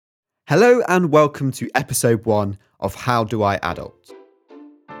Hello and welcome to episode 1 of How Do I Adult?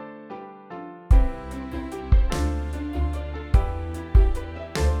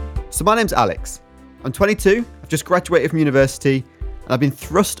 So my name's Alex. I'm 22, I've just graduated from university, and I've been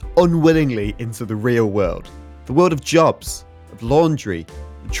thrust unwillingly into the real world. The world of jobs, of laundry,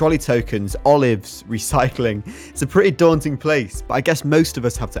 trolley tokens, olives, recycling. It's a pretty daunting place, but I guess most of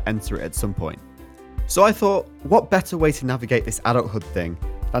us have to enter it at some point. So I thought, what better way to navigate this adulthood thing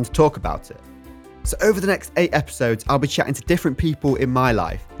than to talk about it? So over the next 8 episodes, I'll be chatting to different people in my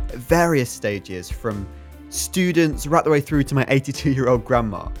life at various stages, from students right the way through to my 82-year-old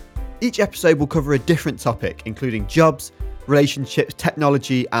grandma. Each episode will cover a different topic, including jobs, relationships,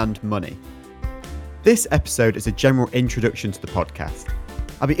 technology, and money. This episode is a general introduction to the podcast.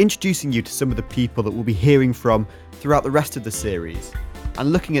 I'll be introducing you to some of the people that we'll be hearing from throughout the rest of the series,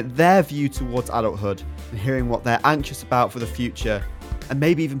 and looking at their view towards adulthood and hearing what they're anxious about for the future, and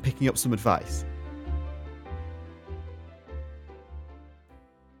maybe even picking up some advice.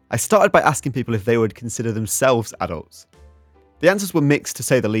 I started by asking people if they would consider themselves adults. The answers were mixed, to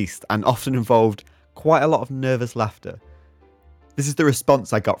say the least, and often involved quite a lot of nervous laughter. This is the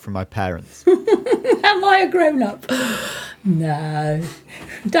response I got from my parents. Am I a grown-up? No.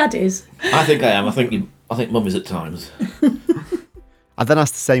 Dad is. I think I am. I think Mum is at times. I then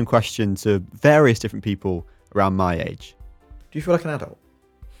asked the same question to various different people around my age. Do you feel like an adult?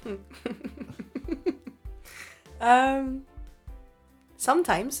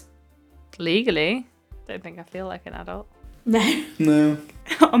 Sometimes. Legally, don't think I feel like an adult. No.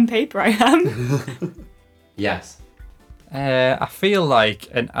 On paper, I am. Yes. I feel like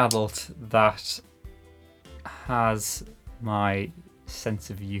an adult that has my sense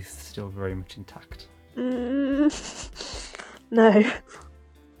of youth still very much intact. No.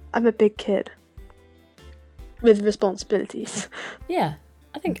 I'm a big kid. With responsibilities. Yeah,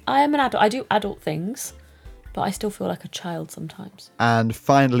 I think I am an adult. I do adult things, but I still feel like a child sometimes. And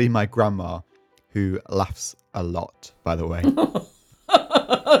finally, my grandma, who laughs a lot, by the way.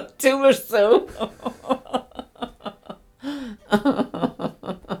 Too much so.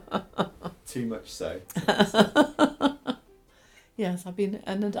 Too much so. Yes, I've been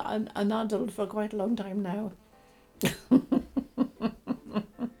an adult for quite a long time now.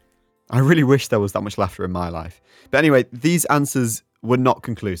 I really wish there was that much laughter in my life. But anyway, these answers were not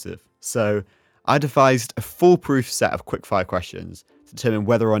conclusive. So I devised a foolproof set of quickfire questions to determine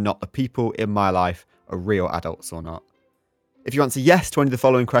whether or not the people in my life are real adults or not. If you answer yes to any of the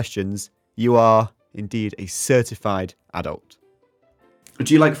following questions, you are indeed a certified adult.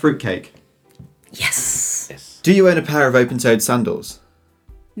 Do you like fruitcake? Yes. Do you own a pair of open-toed sandals?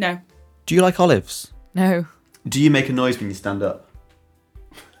 No. Do you like olives? No. Do you make a noise when you stand up?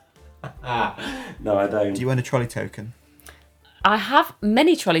 No, I don't. Do you own a trolley token? I have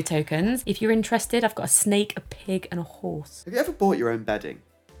many trolley tokens. If you're interested, I've got a snake, a pig, and a horse. Have you ever bought your own bedding?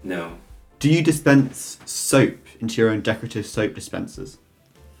 No. Do you dispense soap into your own decorative soap dispensers?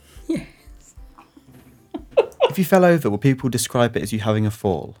 Yes. If you fell over, will people describe it as you having a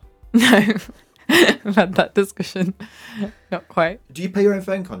fall? No. We've had that discussion. Not quite. Do you pay your own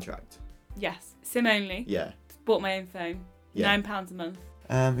phone contract? Yes. SIM only. Yeah. Bought my own phone. Yeah. £9 a month.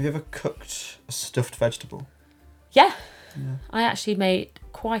 Have you ever cooked a stuffed vegetable? Yeah. I actually made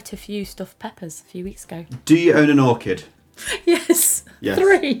quite a few stuffed peppers a few weeks ago. Do you own an orchid? Yes. Yes.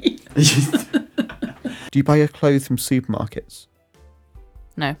 3. Do you buy your clothes from supermarkets?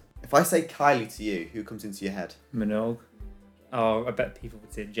 No. If I say Kylie to you, who comes into your head? Minogue. Oh, I bet people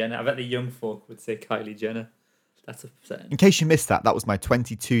would say Jenner. I bet the young folk would say Kylie Jenner. That's upsetting. In case you missed that, that was my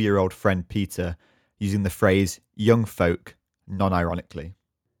 22-year-old friend Peter using the phrase young folk non-ironically.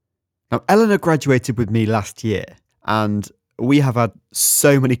 Now, Eleanor graduated with me last year, and we have had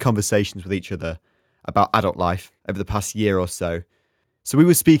so many conversations with each other about adult life over the past year or so. So we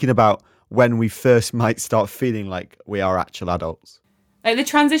were speaking about when we first might start feeling like we are actual adults. Like the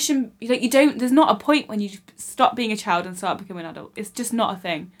transition, like there's not a point when you stop being a child and start becoming an adult. It's just not a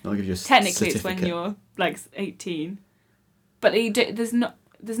thing. I'll give you a Technically, it's when you're like 18. But there's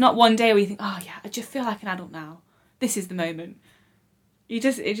not one day where you think, oh yeah, I just feel like an adult now. This is the moment. It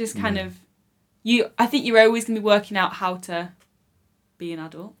just kind of, I think you're always going to be working out how to be an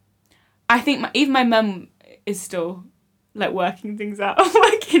adult. I think even my mum is still like working things out,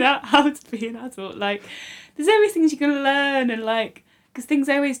 working out how to be an adult. Like there's always things you're going to learn, and like, because things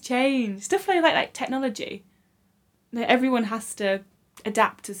always change. Stuff like technology. Like, everyone has to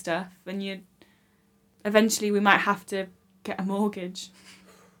adapt to stuff, and eventually we might have to get a mortgage.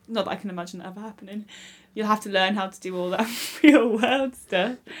 Not that I can imagine that ever happening. You'll have to learn how to do all that real world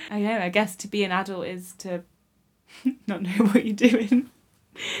stuff. I guess to be an adult is to not know what you're doing.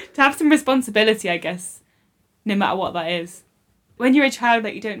 to have some responsibility, I guess, no matter what that is. When you're a child,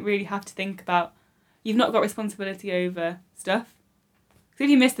 like, you don't really have to think about, you've not got responsibility over stuff. So if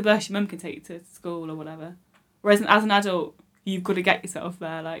you miss the bus, your mum can take you to school or whatever. Whereas as an adult, you've got to get yourself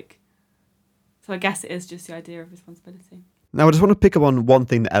there, like. So I guess it is just the idea of responsibility. Now, I just want to pick up on one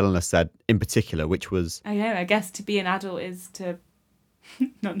thing that Eleanor said in particular, which was... I guess to be an adult is to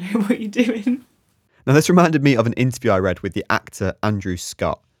not know what you're doing. Now, this reminded me of an interview I read with the actor Andrew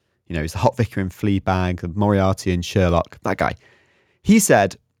Scott. You know, he's the hot vicar in Fleabag, the Moriarty in Sherlock, that guy. He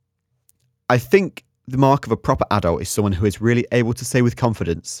said, I think the mark of a proper adult is someone who is really able to say with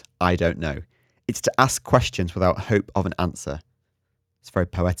confidence, I don't know. It's to ask questions without hope of an answer. It's very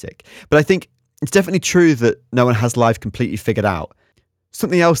poetic. But I think it's definitely true that no one has life completely figured out.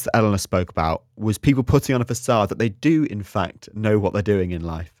 Something else that Eleanor spoke about was people putting on a facade that they do, in fact, know what they're doing in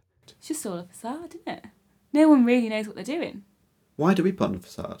life. It's just all a facade, isn't it? No one really knows what they're doing. Why do we put on a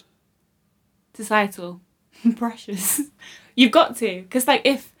facade? Societal pressures. You've got to, because like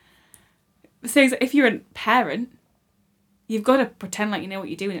if you're a parent, you've got to pretend like you know what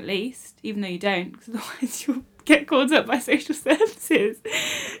you're doing at least, even though you don't, because otherwise you'll get called up by social services.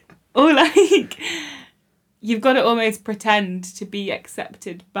 Or like you've got to almost pretend to be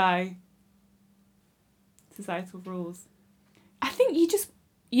accepted by societal rules. I think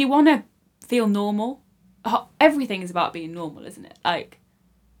you want to feel normal. Everything is about being normal, isn't it? Like,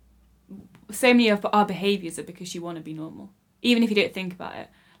 so many of our behaviours are because you want to be normal, even if you don't think about it.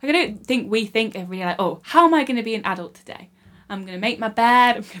 Like, I don't think we think every day, like, oh, how am I going to be an adult today? I'm going to make my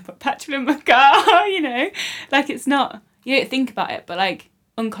bed, I'm going to put petrol in my car, you know? Like, it's not, you don't think about it, but like,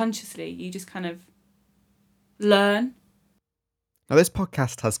 unconsciously, you just kind of learn. Now, this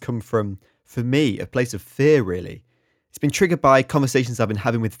podcast has come from, for me, a place of fear, really. It's been triggered by conversations I've been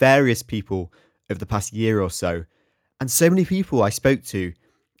having with various people over the past year or so. And so many people I spoke to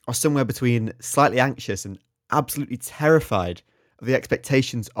are somewhere between slightly anxious and absolutely terrified of the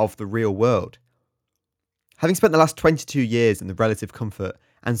expectations of the real world. Having spent the last 22 years in the relative comfort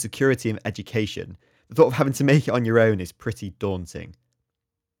and security of education, the thought of having to make it on your own is pretty daunting.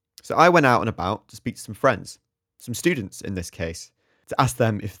 So I went out and about to speak to some friends, some students in this case, to ask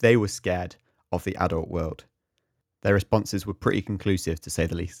them if they were scared of the adult world. Their responses were pretty conclusive, to say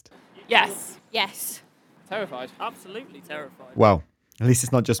the least. Yes. Yes. Terrified. Absolutely terrified. Well, at least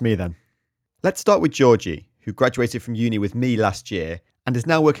it's not just me then. Let's start with Georgie, who graduated from uni with me last year and is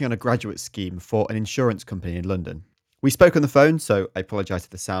now working on a graduate scheme for an insurance company in London. We spoke on the phone, so I apologise if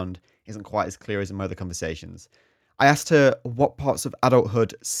the sound isn't quite as clear as in my other conversations. I asked her what parts of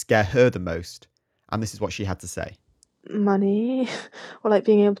adulthood scare her the most, and this is what she had to say. Money, or like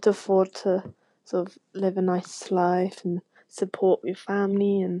being able to afford to sort of live a nice life and support your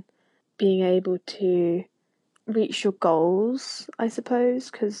family and being able to reach your goals, I suppose,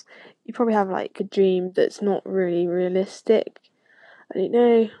 because you probably have like a dream that's not really realistic. I don't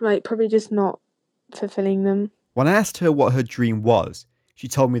know, like probably just not fulfilling them. When I asked her what her dream was, she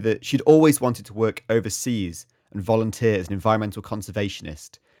told me that she'd always wanted to work overseas and volunteer as an environmental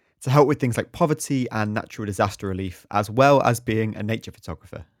conservationist to help with things like poverty and natural disaster relief, as well as being a nature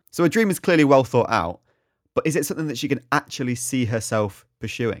photographer. So her dream is clearly well thought out, but is it something that she can actually see herself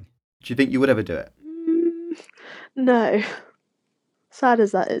pursuing? Do you think you would ever do it? No. Sad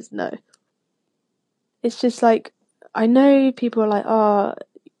as that is, no. It's just like, I know people are like, oh,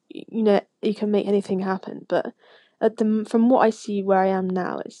 you know, you can make anything happen, but from what I see where I am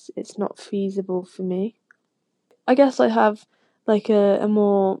now, it's not feasible for me. I guess I have like a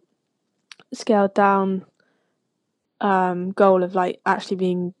more scaled down goal of like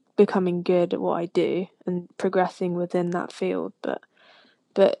actually becoming good at what I do and progressing within that field,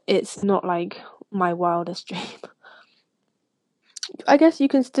 but it's not like my wildest dream. I guess you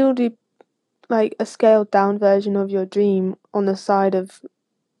can still do like a scaled down version of your dream on the side of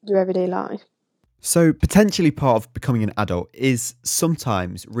your everyday life. So potentially part of becoming an adult is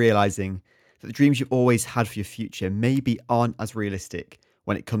sometimes realising that the dreams you've always had for your future maybe aren't as realistic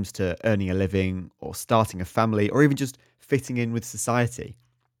when it comes to earning a living or starting a family or even just fitting in with society.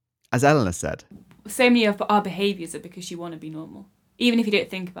 As Eleanor said, so many of our behaviours are because you want to be normal, even if you don't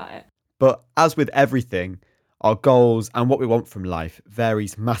think about it. But as with everything, our goals and what we want from life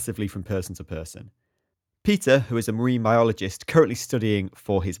varies massively from person to person. Peter, who is a marine biologist currently studying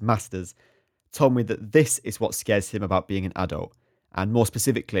for his master's, told me that this is what scares him about being an adult, and more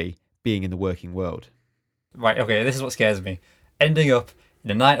specifically, being in the working world. Right, okay, this is what scares me. Ending up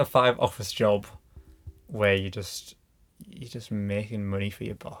in a 9-to-5 office job where you're just making money for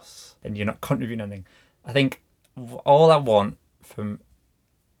your boss and you're not contributing anything. I think all I want from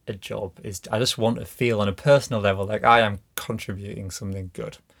a job is I just want to feel on a personal level like I am contributing something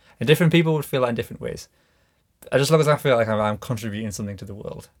good. And different people would feel that in different ways. As long as I feel like I'm contributing something to the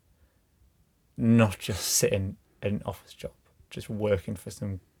world, not just sitting in an office job, just working for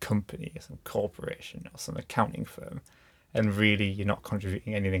some company or some corporation or some accounting firm, and really you're not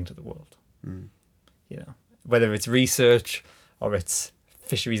contributing anything to the world. You know, whether it's research or it's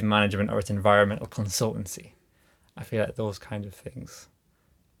fisheries management or it's environmental consultancy, I feel like those kind of things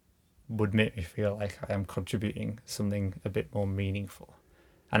would make me feel like I am contributing something a bit more meaningful.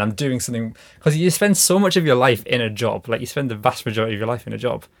 And I'm doing something, because you spend so much of your life in a job, like you spend the vast majority of your life in a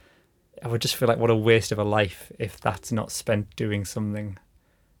job. I would just feel like what a waste of a life if that's not spent doing something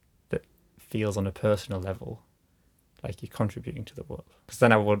that feels on a personal level like you're contributing to the world. Because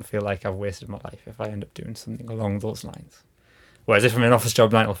then I wouldn't feel like I've wasted my life if I end up doing something along those lines. Whereas if I'm in an office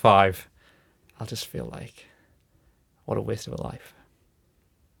job 9 to 5, I'll just feel like, what a waste of a life.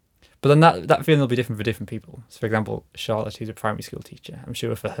 But then that feeling will be different for different people. So for example, Charlotte, who's a primary school teacher, I'm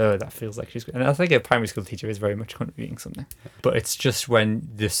sure for her that feels like she's... And I think a primary school teacher is very much contributing something. But it's just when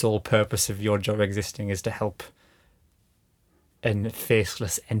the sole purpose of your job existing is to help a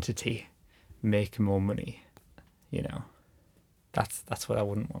faceless entity make more money. You know, that's what I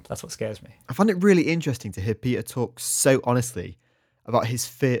wouldn't want. That's what scares me. I find it really interesting to hear Peter talk so honestly about his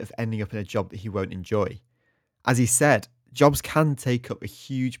fear of ending up in a job that he won't enjoy. As he said, jobs can take up a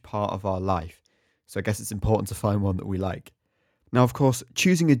huge part of our life, so I guess it's important to find one that we like. Now, of course,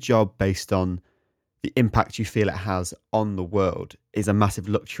 choosing a job based on the impact you feel it has on the world is a massive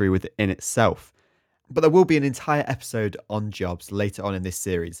luxury within itself. But there will be an entire episode on jobs later on in this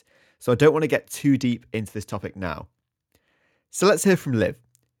series, so I don't want to get too deep into this topic now. So let's hear from Liv.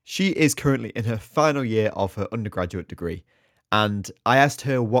 She is currently in her final year of her undergraduate degree, and I asked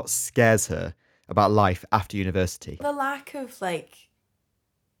her what scares her about life after university. The lack of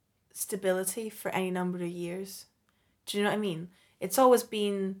stability for any number of years. Do you know what I mean? It's always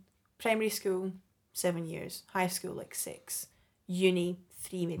been primary school 7 years, high school 6, uni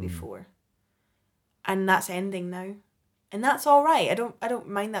 3, maybe 4, and that's ending now, and that's all right. I don't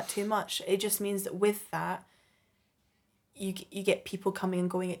mind that too much. It just means that with that, you get people coming and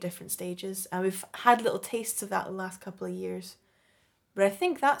going at different stages, and we've had little tastes of that the last couple of years. But I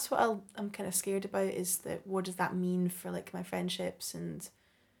think that's what I'm kind of scared about, is that what does that mean for my friendships? And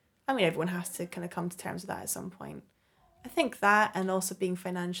I mean, everyone has to kind of come to terms with that at some point. I think that, and also being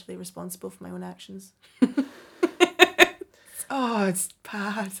financially responsible for my own actions. Oh, it's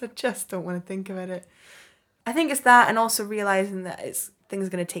bad. I just don't want to think about it. I think it's that, and also realising that things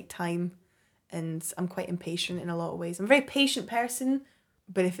are going to take time, and I'm quite impatient in a lot of ways. I'm a very patient person,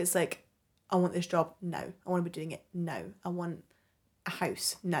 but if it's I want this job now, I want to be doing it now, I want a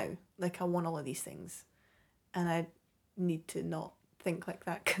house now, I want all of these things, and I need to not think like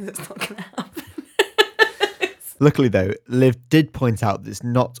that, because it's not going to happen. Luckily though, Liv did point out that it's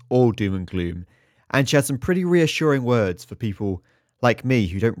not all doom and gloom, and she had some pretty reassuring words for people like me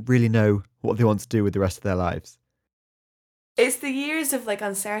who don't really know what they want to do with the rest of their lives. It's the years of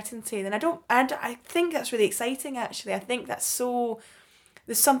uncertainty, and I think that's really exciting, actually. I think that's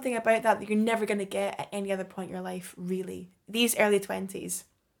there's something about that you're never going to get at any other point in your life, really. These early 20s,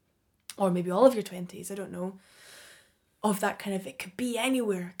 or maybe all of your 20s, I don't know, of that kind of, it could be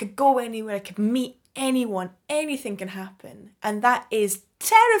anywhere, it could go anywhere, I could meet anyone, anything can happen. And that is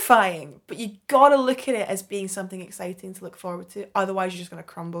terrifying, but you got to look at it as being something exciting to look forward to, otherwise you're just going to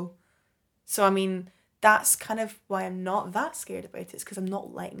crumble. So, I mean, that's kind of why I'm not that scared about it, it's because I'm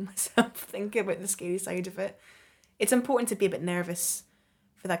not letting myself think about the scary side of it. It's important to be a bit nervous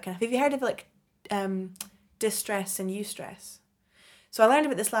for that kind of... Have you heard of distress and eustress? So I learned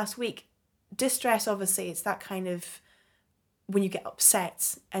about this last week. Distress, obviously, it's that kind of when you get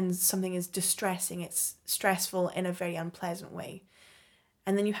upset and something is distressing, it's stressful in a very unpleasant way.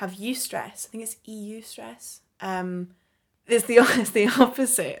 And then you have eustress. I think it's EU stress. It's the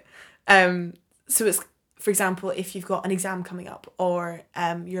opposite. So it's, for example, if you've got an exam coming up, or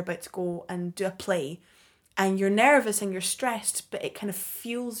you're about to go and do a play, and you're nervous and you're stressed, but it kind of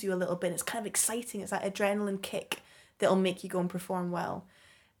fuels you a little bit. It's kind of exciting. It's that adrenaline kick that'll make you go and perform well.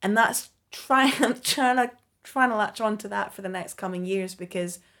 And that's trying to latch on to that for the next coming years,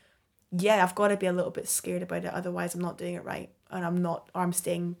 because I've got to be a little bit scared about it. Otherwise I'm not doing it right, and I'm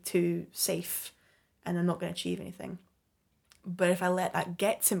staying too safe, and I'm not going to achieve anything. But if I let that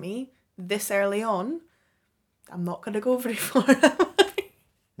get to me this early on, I'm not going to go very far.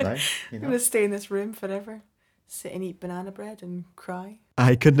 No, I'm going to stay in this room forever, sit and eat banana bread and cry.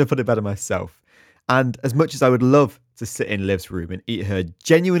 I couldn't have put it better myself. And as much as I would love to sit in Liv's room and eat her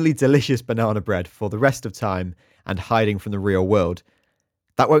genuinely delicious banana bread for the rest of time and hiding from the real world,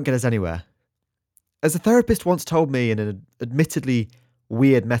 that won't get us anywhere. As a therapist once told me in an admittedly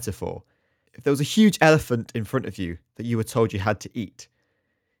weird metaphor, if there was a huge elephant in front of you that you were told you had to eat,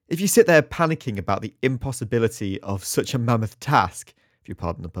 if you sit there panicking about the impossibility of such a mammoth task, if you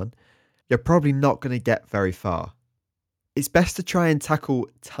pardon the pun, you're probably not going to get very far. It's best to try and tackle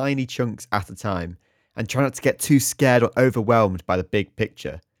tiny chunks at a time and try not to get too scared or overwhelmed by the big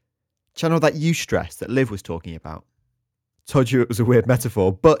picture. Channel that eustress that Liv was talking about. Told you it was a weird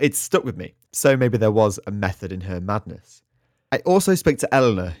metaphor, but it stuck with me, so maybe there was a method in her madness. I also spoke to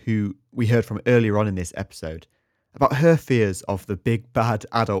Eleanor, who we heard from earlier on in this episode, about her fears of the big bad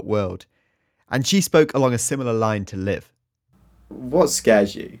adult world, and she spoke along a similar line to Liv. What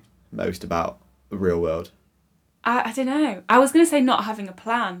scares you most about the real world? I don't know. I was going to say not having a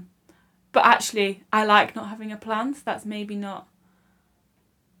plan, but actually I like not having a plan, so that's maybe not.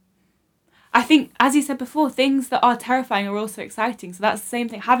 I think, as you said before, things that are terrifying are also exciting, so that's the same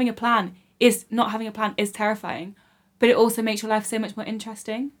thing. Having a plan not having a plan is terrifying, but it also makes your life so much more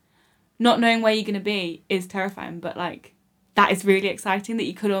interesting. Not knowing where you're going to be is terrifying, but like that is really exciting, that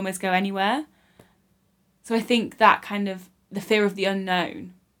you could almost go anywhere. So I think that kind of the fear of the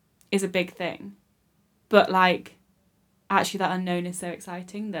unknown is a big thing. But like actually that unknown is so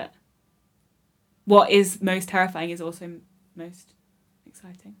exciting that what is most terrifying is also most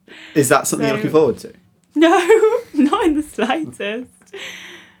exciting. Is that something you're looking forward to? No, not in the slightest.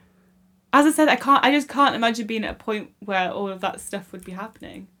 As I said, I just can't imagine being at a point where all of that stuff would be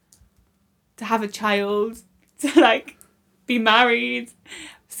happening. To have a child, to like be married,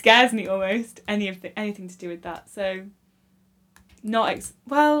 scares me almost. Anything to do with that. So,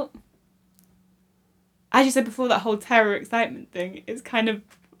 well, as you said before, that whole terror excitement thing is kind of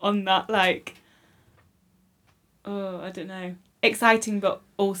on that like, I don't know, exciting but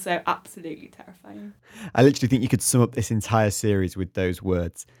also absolutely terrifying. I literally think you could sum up this entire series with those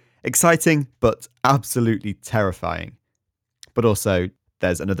words. Exciting, but absolutely terrifying. But also,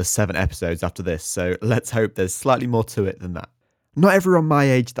 there's another 7 episodes after this, so let's hope there's slightly more to it than that. Not everyone my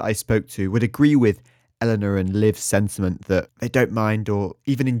age that I spoke to would agree with Eleanor and Liv's sentiment that they don't mind or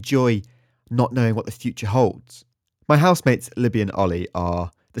even enjoy not knowing what the future holds. My housemates Libby and Ollie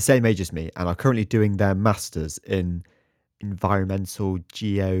are the same age as me and are currently doing their masters in environmental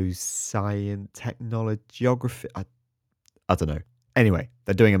geoscience technology geography. I don't know. Anyway,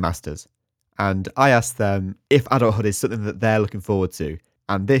 they're doing a master's. And I asked them if adulthood is something that they're looking forward to.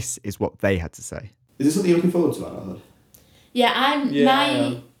 And this is what they had to say. Is this something you're looking forward to, adulthood?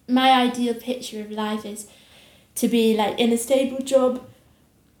 Yeah, my ideal picture of life is to be like in a stable job,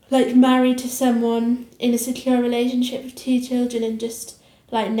 like married to someone, in a secure relationship with 2 children, and just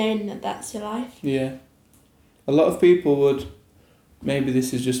like knowing that that's your life. Yeah. A lot of people would, maybe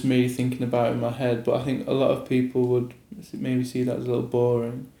this is just me thinking about it in my head, but I think a lot of people would maybe see that as a little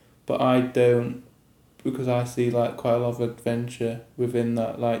boring. But I don't, because I see like quite a lot of adventure within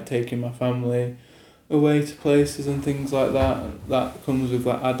that, like taking my family away to places and things like that. That comes with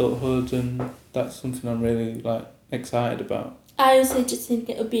like adulthood, and that's something I'm really like excited about. I also just think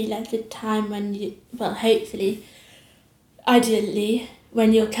it would be like a time when you, well, hopefully, ideally,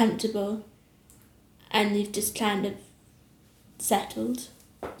 when you're comfortable and you've just kind of settled.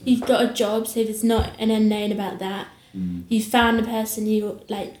 You've got a job, so there's not an unknown about that. You've found the person you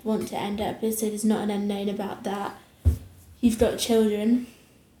like want to end up with, so there's not an unknown about that. You've got children.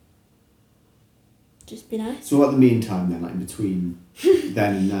 Just be nice. So what about the meantime then, like in between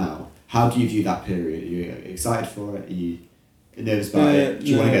then and now? How do you view that period? Are you excited for it? Are you nervous about it? Do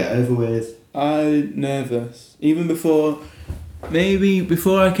you want to get it over with? I'm nervous. Even before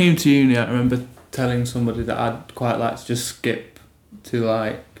I came to uni, I remember telling somebody that I'd quite like to just skip to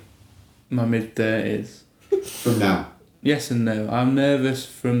like my mid-30s. From now? Yes and no. I'm nervous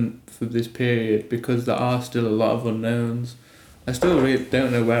for this period because there are still a lot of unknowns. I still really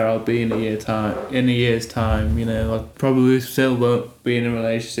don't know where I'll be in a year's time. You know, I probably still won't be in a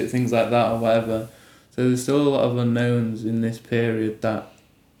relationship, things like that or whatever. So there's still a lot of unknowns in this period that,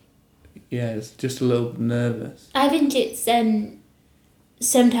 yeah, it's just a little nervous. I think it's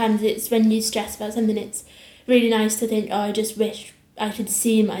sometimes it's when you stress about something, it's really nice to think, I just wish I could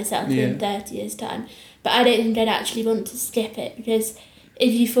see myself in 30 years' time. But I don't think I'd actually want to skip it, because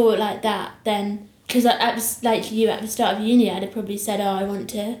if you thought like that, then... Because I was like you at the start of uni, I'd have probably said, I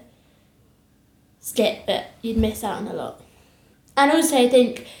want to skip, but you'd miss out on a lot. And also I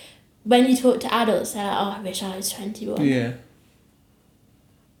think when you talk to adults, they're like, I wish I was 21. Yeah.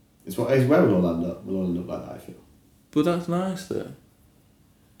 It's where we'll all end up. We'll all end up like that, I feel. But that's nice though.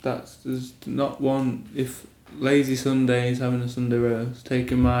 There's not one... If lazy Sundays, having a Sunday roast,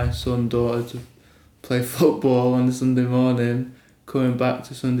 taking my daughter to play football on a Sunday morning, coming back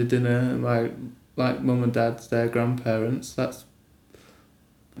to Sunday dinner and like mum and dad's their grandparents. That's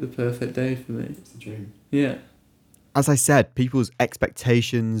the perfect day for me. It's a dream. Yeah. As I said, people's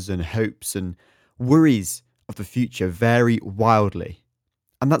expectations and hopes and worries of the future vary wildly.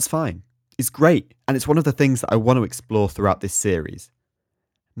 And that's fine. It's great. And it's one of the things that I want to explore throughout this series.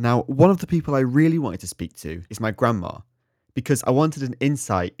 Now, one of the people I really wanted to speak to is my grandma, because I wanted an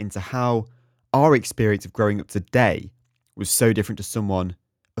insight into how our experience of growing up today was so different to someone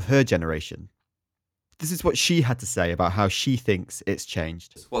of her generation. This is what she had to say about how she thinks it's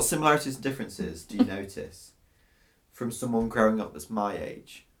changed. What similarities and differences do you notice from someone growing up that's my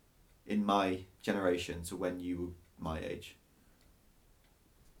age, in my generation, to when you were my age?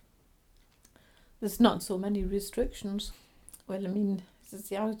 There's not so many restrictions. Well, I mean,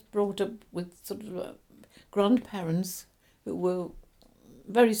 I was brought up with sort of grandparents who were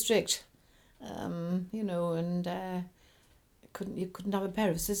very strict, and you couldn't have a pair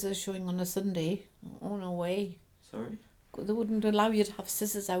of scissors showing on a Sunday. Oh, no way. Sorry? They wouldn't allow you to have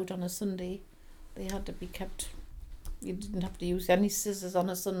scissors out on a Sunday. They had to be kept. You didn't have to use any scissors on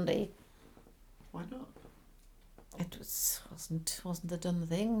a Sunday. Why not? It wasn't the done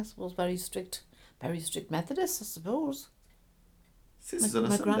thing. I suppose very strict Methodists, I suppose. Scissors on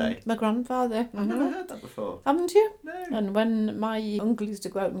a Sunday? My grandfather. I've never heard that before. Haven't you? No. And when my uncle used to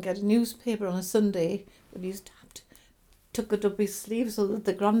go out and get a newspaper on a Sunday, when he used to have to tuck it up his sleeve so that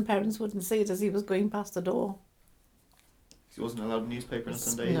the grandparents wouldn't see it as he was going past the door. He wasn't allowed a newspaper on a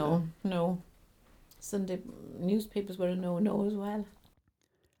Sunday either? No. Sunday newspapers were a no-no as well.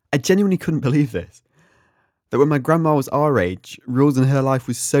 I genuinely couldn't believe this. That when my grandma was our age, rules in her life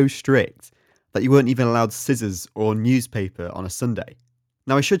was so strict that you weren't even allowed scissors or newspaper on a Sunday.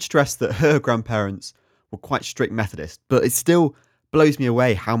 Now, I should stress that her grandparents were quite strict Methodists, but it still blows me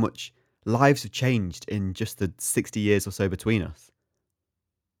away how much lives have changed in just the 60 years or so between us.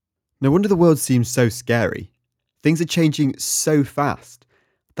 No wonder the world seems so scary. Things are changing so fast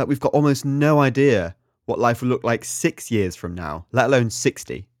that we've got almost no idea what life will look like 6 years from now, let alone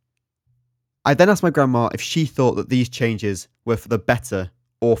 60. I then asked my grandma if she thought that these changes were for the better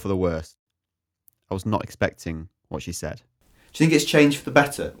or for the worse. I was not expecting what she said. Do you think it's changed for the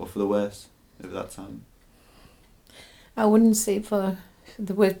better or for the worse over that time? I wouldn't say for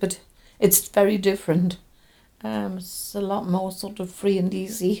the worse, but it's very different. It's a lot more sort of free and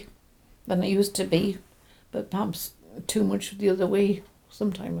easy than it used to be, but perhaps too much the other way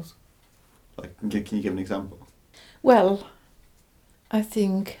sometimes. Like, can you give an example? Well, I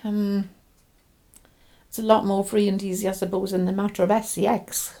think it's a lot more free and easy, I suppose, in the matter of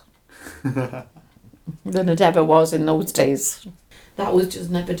sex than it ever was in those days. That was just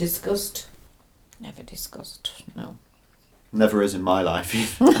never discussed. Never discussed, no. Never is in my life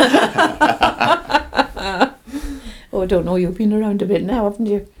either. Oh, I don't know, you've been around a bit now, haven't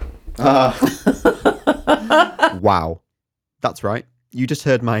you? Wow. That's right. You just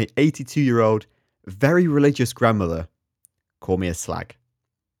heard my 82-year-old, very religious grandmother call me a slag.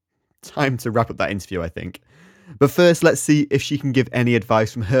 Time to wrap up that interview, I think. But first, let's see if she can give any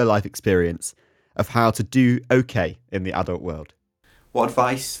advice from her life experience of how to do okay in the adult world. What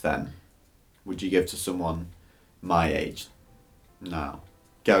advice, then, would you give to someone my age now,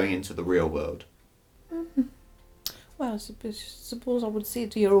 going into the real world? Mm-hmm. Well, I suppose I would say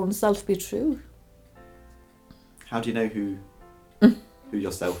to your own self, be true. How do you know who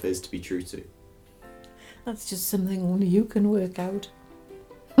yourself is to be true to? That's just something only you can work out.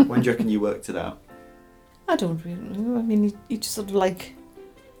 When do you reckon you worked it out? I don't really know. I mean, you just sort of like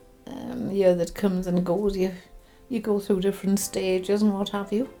the year that comes and goes. You go through different stages and what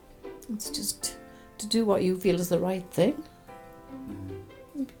have you. It's just to do what you feel is the right thing.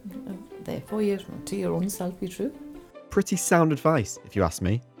 Therefore, to your own self, be true. Pretty sound advice, if you ask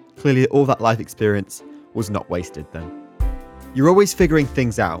me. Clearly, all that life experience was not wasted then. You're always figuring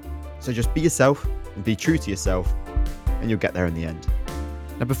things out, so just be yourself and be true to yourself, and you'll get there in the end.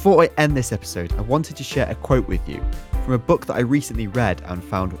 Now, before I end this episode, I wanted to share a quote with you from a book that I recently read and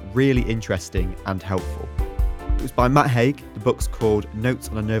found really interesting and helpful. It was by Matt Haig. The book's called Notes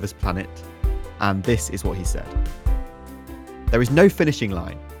on a Nervous Planet, and this is what he said. There is no finishing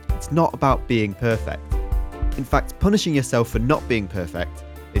line. It's not about being perfect. In fact, punishing yourself for not being perfect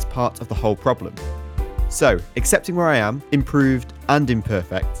is part of the whole problem. So, accepting where I am, improved and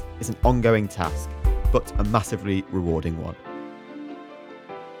imperfect, is an ongoing task, but a massively rewarding one.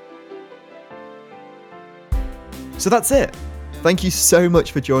 So that's it. Thank you so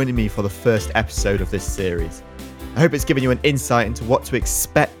much for joining me for the first episode of this series. I hope it's given you an insight into what to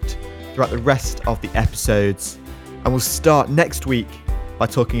expect throughout the rest of the episodes. And we'll start next week by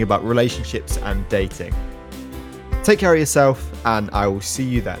talking about relationships and dating. Take care of yourself, and I will see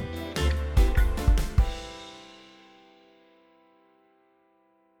you then.